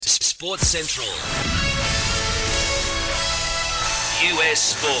Sports Central. US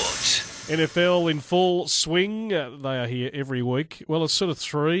Sport. NFL in full swing. They are here every week. Well, it's sort of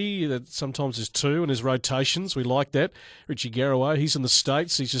three. That sometimes there's two, and there's rotations. We like that. Richie Garraway, he's in the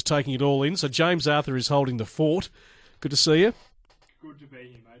States. He's just taking it all in. So James Arthur is holding the fort. Good to see you. Good to be here,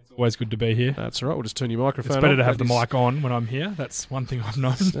 mate. It's always good to be here. That's right. We'll just turn your microphone on. It's better to have the mic on when I'm here. That's one thing I've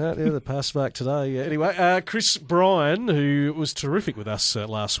known. Yeah, the pass back today. Yeah. Anyway, Chris Bryan, who was terrific with us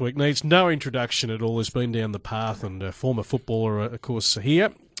last week, needs no introduction at all. Has been down the path and former footballer, of course,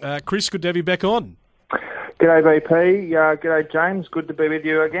 here. Chris, good to have you back on. G'day, BP. G'day, James. Good to be with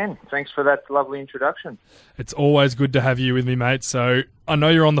you again. Thanks for that lovely introduction. It's always good to have you with me, mate. So I know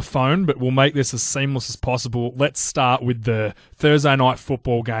you're on the phone, but we'll make this as seamless as possible. Let's start with the Thursday night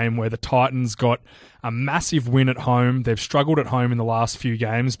football game where the Titans got a massive win at home. They've struggled at home in the last few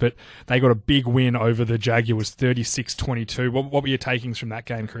games, but they got a big win over the Jaguars, 36-22. What were your takings from that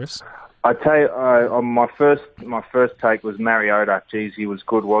game, Chris? I tell you, my first take was Mariota. Geez, he was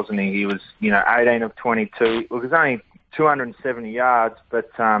good, wasn't he? He was, 18 of 22. It was only 270 yards,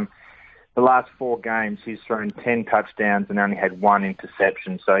 but the last four games he's thrown 10 touchdowns and only had one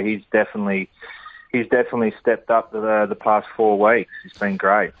interception. So he's definitely stepped up the past 4 weeks. He's been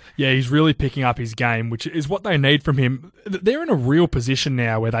great. Yeah, he's really picking up his game, which is what they need from him. They're in a real position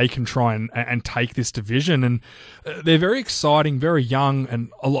now where they can try and take this division, and they're very exciting, very young,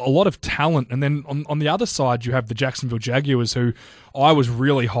 and a lot of talent. And then on the other side, you have the Jacksonville Jaguars, who I was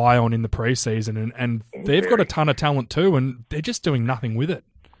really high on in the preseason, and they've got a ton of talent too, and they're just doing nothing with it.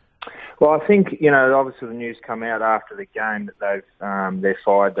 Well, I think, obviously the news come out after the game that they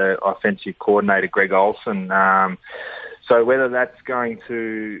fired the offensive coordinator, Greg Olsen. So whether that's going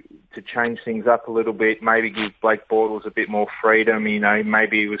to change things up a little bit, maybe give Blake Bortles a bit more freedom,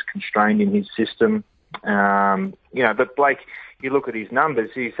 maybe he was constrained in his system. But Blake, you look at his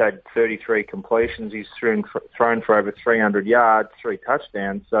numbers, he's had 33 completions, he's thrown for over 300 yards, 3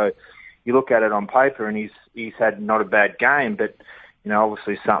 touchdowns. So you look at it on paper and he's had not a bad game, but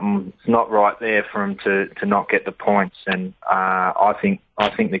obviously something's not right there for him to not get the points, and I think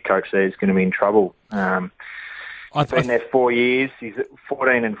the coach there is going to be in trouble. He's been there 4 years. He's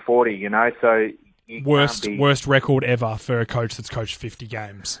 14-40. So worst record ever for a coach that's coached 50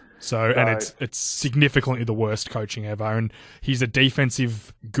 games. And it's significantly the worst coaching ever. And he's a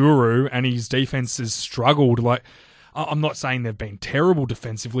defensive guru, and his defense has struggled. Like, I'm not saying they've been terrible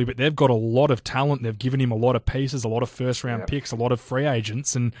defensively, but they've got a lot of talent. They've given him a lot of pieces, a lot of first-round picks, a lot of free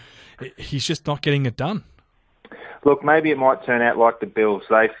agents, and he's just not getting it done. Look, maybe it might turn out like the Bills.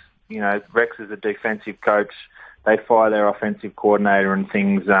 Rex is a defensive coach. They fire their offensive coordinator and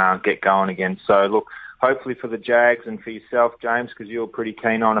things get going again. So, look, hopefully for the Jags and for yourself, James, because you were pretty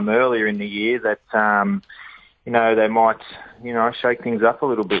keen on them earlier in the year, that they might, shake things up a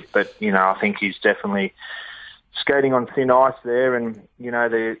little bit. But, I think he's definitely skating on thin ice there, and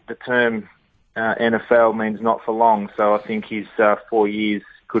the term NFL means not for long. So I think his 4 years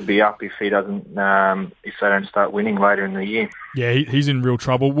could be up if he doesn't, if they don't start winning later in the year. Yeah, he's in real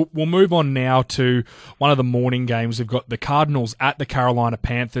trouble. We'll move on now to one of the morning games. We've got the Cardinals at the Carolina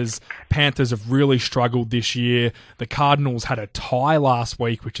Panthers. Panthers have really struggled this year. The Cardinals had a tie last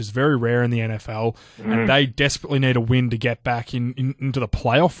week, which is very rare in the NFL, and they desperately need a win to get back into the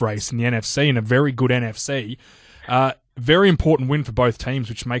playoff race in the NFC, in a very good NFC. Very important win for both teams,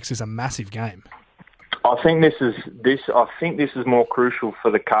 which makes this a massive game. I think this is more crucial for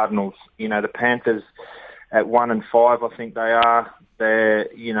the Cardinals. The Panthers at 1-5, I think they are.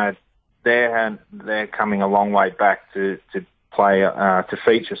 They're coming a long way back to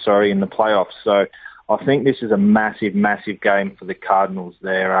feature in the playoffs. So I think this is a massive, massive game for the Cardinals.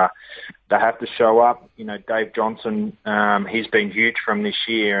 They have to show up. Dave Johnson, he's been huge from this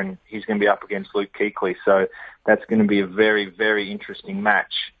year, and he's going to be up against Luke Kuechly. So that's going to be a very, very interesting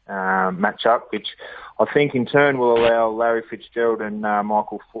matchup, which I think in turn will allow Larry Fitzgerald and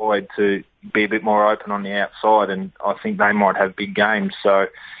Michael Floyd to be a bit more open on the outside, and I think they might have big games. So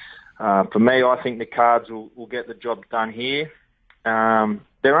for me, I think the Cards will get the job done here.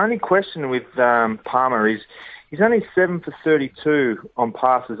 Their only question with Palmer is he's only 7 for 32 on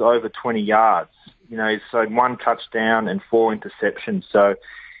passes over 20 yards. He's had 1 touchdown and 4 interceptions. So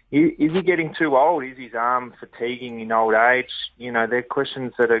is he getting too old? Is his arm fatiguing in old age? They're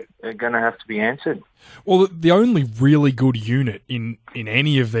questions that are going to have to be answered. Well, the only really good unit in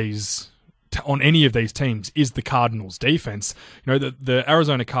any of these on any of these teams is the Cardinals' defense. The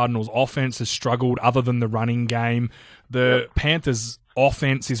Arizona Cardinals' offense has struggled other than the running game. The Panthers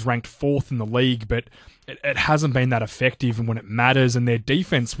offense is ranked 4th in the league, but it hasn't been that effective when it matters. And their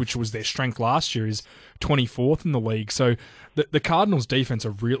defense, which was their strength last year, is 24th in the league. So the Cardinals' defense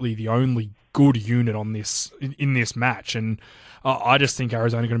are really the only good unit on this in this match. And I just think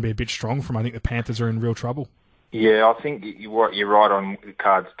Arizona are going to be a bit strong from. I think the Panthers are in real trouble. Yeah, I think you're right on the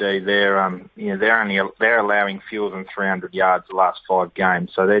Cards D. They're they're allowing fewer than 300 yards the last 5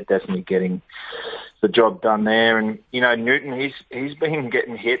 games, so they're definitely getting the job done there. And Newton, he's been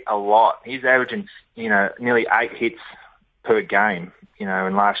getting hit a lot. He's averaging nearly 8 hits per game.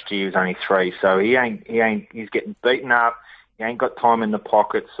 And last year he was only 3, so he's getting beaten up. He ain't got time in the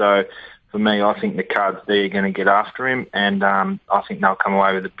pocket, so. For me, I think the Cards D are going to get after him, and I think they'll come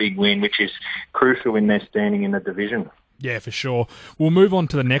away with a big win, which is crucial in their standing in the division. Yeah, for sure. We'll move on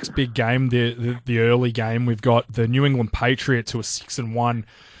to the next big game, the early game. We've got the New England Patriots, who are 6-1,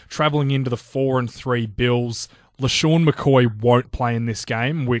 travelling into the 4-3 Bills. LaShawn McCoy won't play in this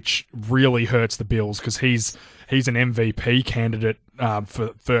game, which really hurts the Bills because he's an MVP candidate for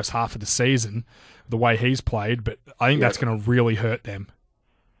the first half of the season, the way he's played, but I think that's going to really hurt them.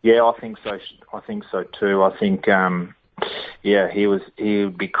 Yeah, I think so. I think so too. I think, he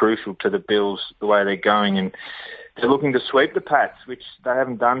would be crucial to the Bills the way they're going, and they're looking to sweep the Pats, which they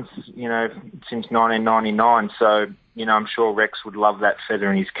haven't done, since 1999. So, I'm sure Rex would love that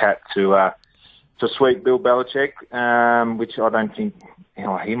feather in his cap to sweep Bill Belichick, which I don't think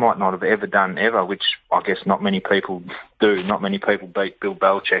he might not have ever done ever. Which I guess not many people do. Not many people beat Bill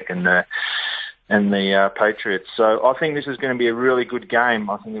Belichick and the Patriots. So I think this is going to be a really good game.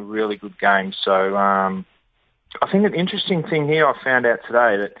 So I think an interesting thing here I found out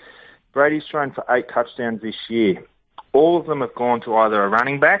today that Brady's thrown for 8 touchdowns this year. All of them have gone to either a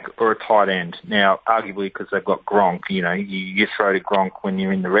running back or a tight end. Now, arguably because they've got Gronk. You throw to Gronk when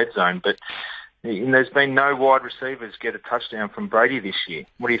you're in the red zone. But there's been no wide receivers get a touchdown from Brady this year.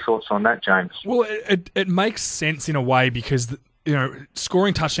 What are your thoughts on that, James? Well, it makes sense in a way because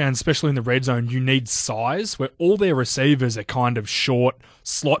scoring touchdowns, especially in the red zone, you need size, where all their receivers are kind of short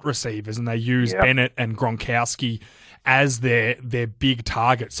slot receivers, and they use Bennett and Gronkowski as their big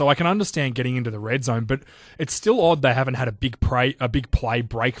target. So I can understand getting into the red zone, but it's still odd they haven't had a big play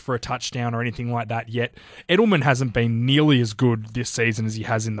break for a touchdown or anything like that yet. Edelman hasn't been nearly as good this season as he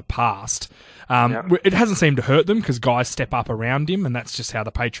has in the past. It hasn't seemed to hurt them because guys step up around him, and that's just how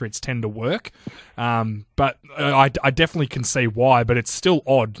the Patriots tend to work. But I definitely can see why, but it's still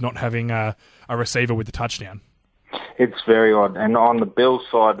odd not having a receiver with the touchdown. It's very odd. And on the Bills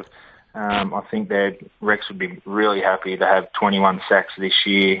side, I think Rex would be really happy to have 21 sacks this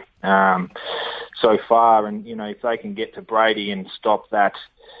year so far. And, if they can get to Brady and stop that,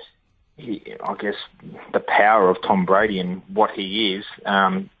 I guess, the power of Tom Brady and what he is,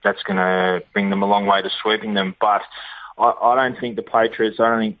 that's going to bring them a long way to sweeping them. But I don't think the Patriots, I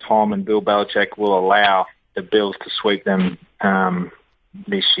don't think Tom and Bill Belichick will allow the Bills to sweep them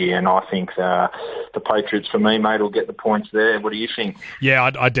this year, and I think the Patriots, for me, mate, will get the points there. What do you think?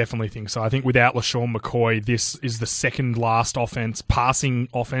 Yeah, I definitely think so. I think without LaShawn McCoy, this is the second last passing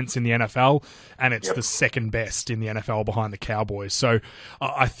offense in the NFL, and it's the second best in the NFL behind the Cowboys. So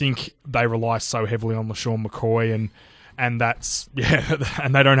I think they rely so heavily on LaShawn McCoy, and that's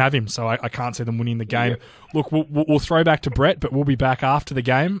and they don't have him, so I can't see them winning the game. Yeah. Look, we'll throw back to Brett, but we'll be back after the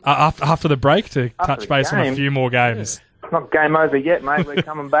game, after the break, to touch base on a few more games. Yeah. Not game over yet, mate. We're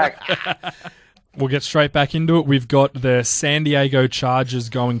coming back. We'll get straight back into it. We've got the San Diego Chargers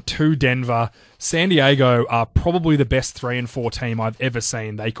going to Denver. San Diego are probably the best 3-4 team I've ever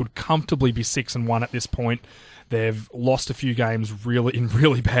seen. They could comfortably be 6-1 at this point. They've lost a few games in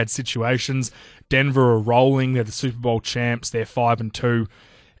really bad situations. Denver are rolling. They're the Super Bowl champs. They're 5-2.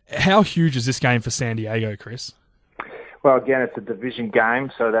 How huge is this game for San Diego, Chris? Well, again, it's a division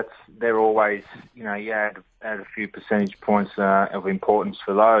game, so they're always, you add a few percentage points of importance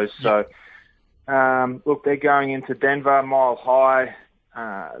for those. So, look, they're going into Denver, Mile High.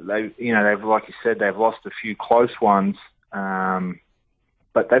 They've, like you said, they've lost a few close ones,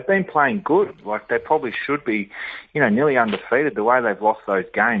 but they've been playing good. Like, they probably should be, nearly undefeated. The way they've lost those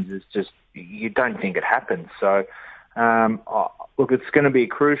games is just, you don't think it happens. So, look, it's going to be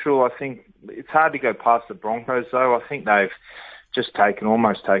crucial. I think it's hard to go past the Broncos, though. I think they've just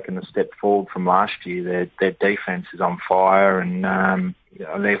almost taken a step forward from last year. Their defense is on fire, and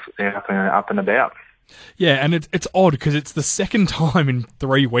they're up and about. Yeah, and it's odd because it's the second time in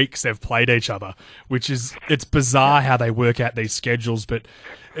 3 weeks they've played each other, it's bizarre how they work out these schedules, but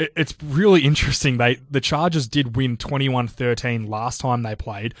it's really interesting. The Chargers did win 21-13 last time they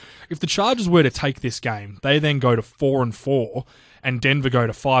played. If the Chargers were to take this game, they then go to 4-4, and Denver go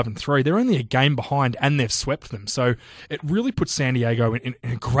to 5-3. They're only a game behind, and they've swept them. So it really puts San Diego in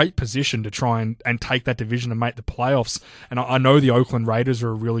a great position to try and take that division and make the playoffs. And I know the Oakland Raiders are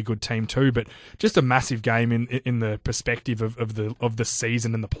a really good team too, but just a massive game in the perspective of the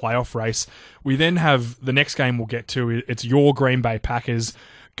season and the playoff race. We then have the next game we'll get to. It's your Green Bay Packers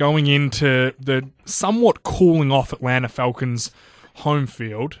going into the somewhat cooling off Atlanta Falcons home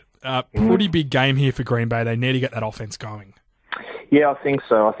field. Pretty big game here for Green Bay. They need to get that offense going. Yeah, I think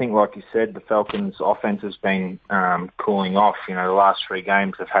so. I think, like you said, the Falcons' offense has been cooling off. The last 3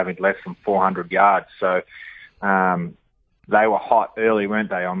 games have having less than 400 yards. So they were hot early, weren't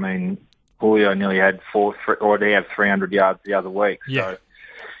they? I mean, Julio nearly had 300 yards the other week. Yeah.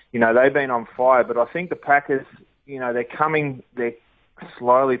 So, they've been on fire. But I think the Packers, they're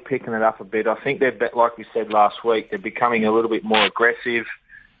slowly picking it up a bit. I think they're, like we said last week, they're becoming a little bit more aggressive.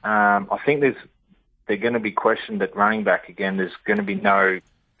 I think they're going to be questioned at running back again. There's going to be no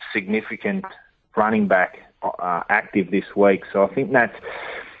significant running back active this week. So I think that's,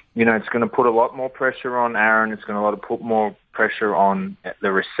 it's going to put a lot more pressure on Aaron. It's going to put more pressure on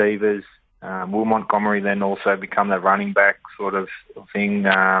the receivers. Will Montgomery then also become the running back sort of thing?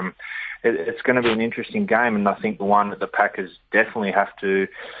 It's going to be an interesting game, and I think the one that the Packers definitely have to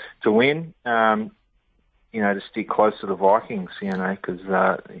win. To stick close to the Vikings, because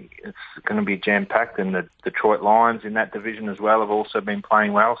it's going to be jam-packed, and the Detroit Lions in that division as well have also been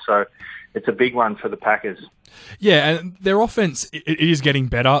playing well. So it's a big one for the Packers. Yeah, and their offense, it is getting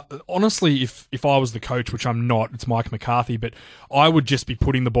better. Honestly, if I was the coach, which I'm not, it's Mike McCarthy, but I would just be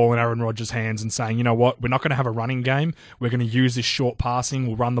putting the ball in Aaron Rodgers' hands and saying, you know what, we're not going to have a running game. We're going to use this short passing.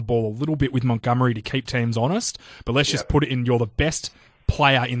 We'll run the ball a little bit with Montgomery to keep teams honest, but let's just put it in, you're the best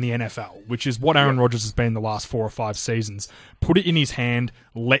player in the NFL, which is what Aaron Rodgers has been the last 4 or 5 seasons. Put it in his hand,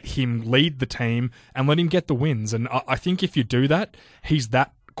 let him lead the team, and let him get the wins. And I think if you do that, he's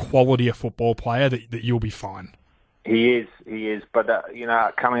that quality a football player that you'll be fine. He is. But,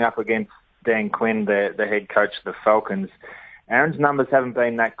 coming up against Dan Quinn, the head coach of the Falcons, Aaron's numbers haven't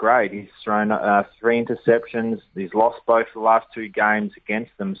been that great. He's thrown 3 interceptions. He's lost both the last 2 games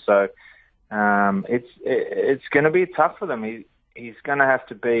against them. So it's going to be tough for them. He's going to have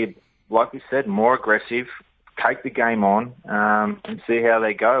to be, like we said, more aggressive, take the game on, and see how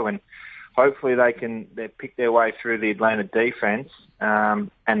they go. And hopefully they pick their way through the Atlanta defense,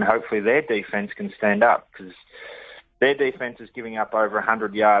 and hopefully their defense can stand up, because their defense is giving up over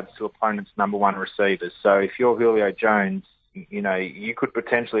 100 yards to opponents' number 1 receivers. So if you're Julio Jones, you could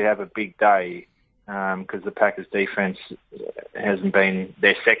potentially have a big day, because the Packers' defense hasn't been,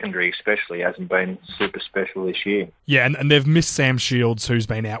 their secondary especially, hasn't been super special this year. Yeah, and they've missed Sam Shields, who's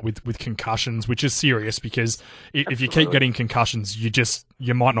been out with concussions, which is serious, because if you keep getting concussions,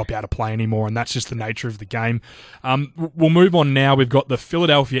 you might not be able to play anymore, and that's just the nature of the game. We'll move on now. We've got the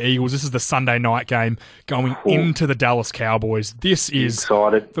Philadelphia Eagles. This is the Sunday night game going into the Dallas Cowboys. This is,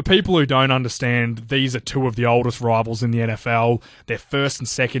 excited. For people who don't understand, these are 2 of the oldest rivals in the NFL. They're first and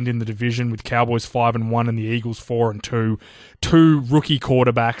second in the division, with Cowboys 5-1 and the Eagles 4-2. 2 rookie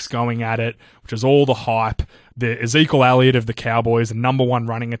quarterbacks going at it, which is all the hype. The Ezekiel Elliott of the Cowboys, the number 1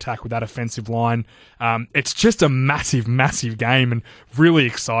 running attack with that offensive line. It's just a massive, massive game and really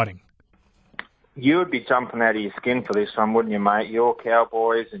exciting. You would be jumping out of your skin for this one, wouldn't you, mate? You're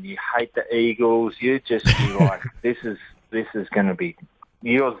Cowboys and you hate the Eagles. You'd just be like, this is going to be...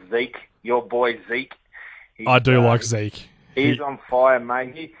 You're Zeke, your boy Zeke. I do like Zeke. He's on fire,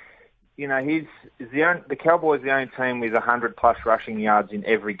 mate. The Cowboys are the only team with 100-plus rushing yards in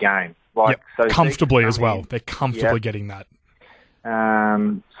every game. So comfortably as well. They're comfortably getting that.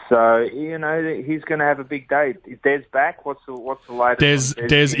 So he's going to have a big day. Is Dez back? What's the latest?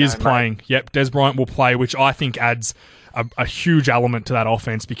 Dez is playing. Mate? Yep, Dez Bryant will play, which I think adds a huge element to that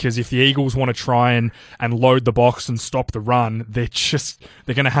offense, because if the Eagles want to try and load the box and stop the run, they're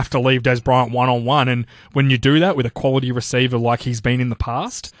going to have to leave Dez Bryant one-on-one. And when you do that with a quality receiver like he's been in the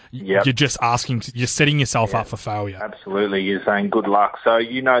past, you're just you're setting yourself up for failure. Absolutely. You're saying good luck. So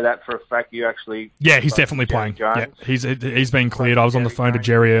you know that for a fact. You actually... Yeah, he's definitely playing. Yeah, he's been cleared. I was on the phone to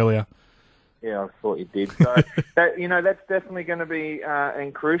Jerry earlier. Yeah, I thought you did. So, that's definitely going to be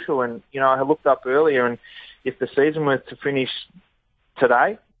crucial. And, I looked up earlier, and if the season was to finish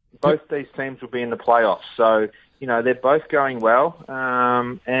today, both these teams will be in the playoffs. So, they're both going well.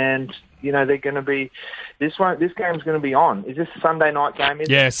 And, they're going to be this game's going to be on. Is this a Sunday night game?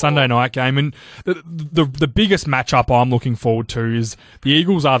 Yeah, Sunday night game. And the biggest matchup I'm looking forward to is the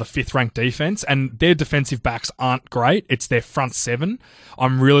Eagles are the 5th ranked defense, and their defensive backs aren't great. It's their front 7.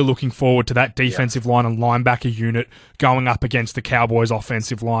 I'm really looking forward to that defensive line and linebacker unit going up against the Cowboys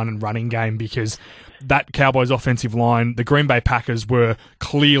offensive line and running game, because that Cowboys offensive line, the Green Bay Packers were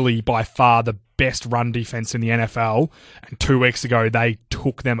clearly by far the best run defense in the NFL, and 2 weeks ago they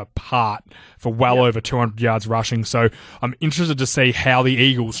took them apart for well over 200 yards rushing. So I'm interested to see how the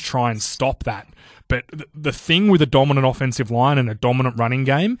Eagles try and stop that. But the thing with a dominant offensive line and a dominant running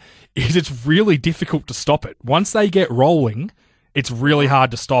game is it's really difficult to stop it. Once they get rolling, it's really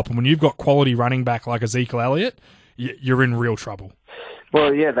hard to stop. And when you've got quality running back like Ezekiel Elliott, you're in real trouble.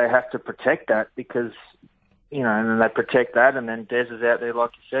 Well, yeah, they have to protect that because, and then they protect that, and then Dez is out there,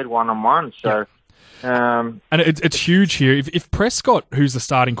 like you said, one-on-one. So, and it's huge here. If Prescott, who's the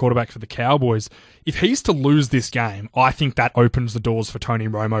starting quarterback for the Cowboys, if he's to lose this game, I think that opens the doors for Tony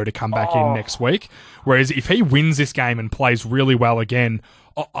Romo to come back in next week. Whereas if he wins this game and plays really well again,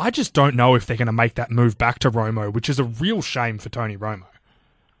 I just don't know if they're going to make that move back to Romo, which is a real shame for Tony Romo.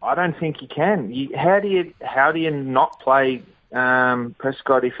 I don't think you can. How do you not play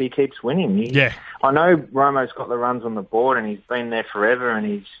Prescott if he keeps winning? I know Romo's got the runs on the board and he's been there forever and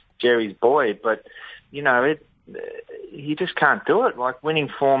he's Jerry's boy, but he just can't do it. Like, winning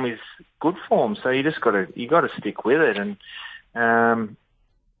form is good form, so you got to stick with it. And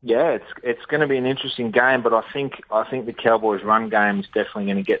it's going to be an interesting game, but I think the Cowboys' run game is definitely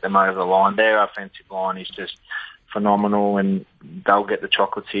going to get them over the line. Their offensive line is just phenomenal, and they'll get the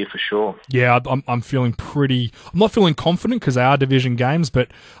chocolates here for sure. Yeah, I'm not feeling confident because they are division games, but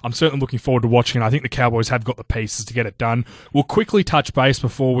I'm certainly looking forward to watching it. I think the Cowboys have got the pieces to get it done. We'll quickly touch base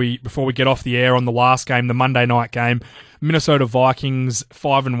before we get off the air on the last game, the Monday night game. Minnesota Vikings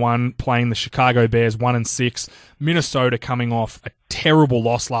 5-1 playing the Chicago Bears 1-6. Minnesota coming off a terrible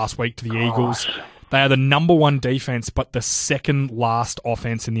loss last week to the Eagles. They are the number 1 defense, but the second last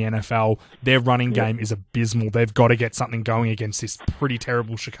offense in the NFL. Their running game is abysmal. They've got to get something going against this pretty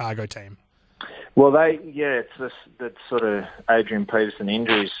terrible Chicago team. Well, it's that sort of Adrian Peterson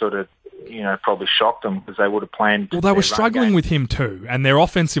injuries sort of, probably shocked them because they would have planned. Well, they were struggling with him too, and their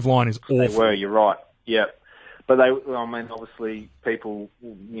offensive line is awful. They were, you're right. Yeah. But obviously people,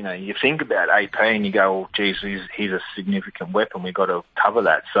 you think about AP and you go, oh, geez, he's a significant weapon. We've got to cover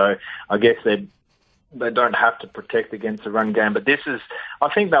that. So I guess they don't have to protect against the run game. But I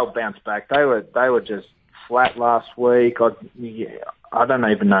think they'll bounce back. They were just flat last week. I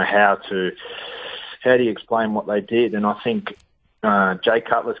don't even know how do you explain what they did. And I think Jay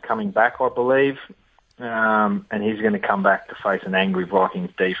Cutler's coming back, I believe, and he's going to come back to face an angry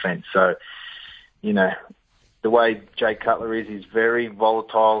Vikings defense. So, the way Jay Cutler is, he's very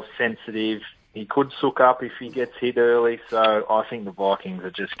volatile, sensitive. He could soak up if he gets hit early. So I think the Vikings are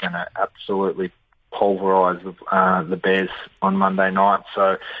just going to absolutely pulverise the Bears on Monday night.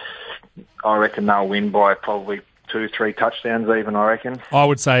 So I reckon they'll win by probably 2-3 touchdowns even, I reckon. I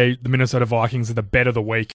would say the Minnesota Vikings are the bet of the week.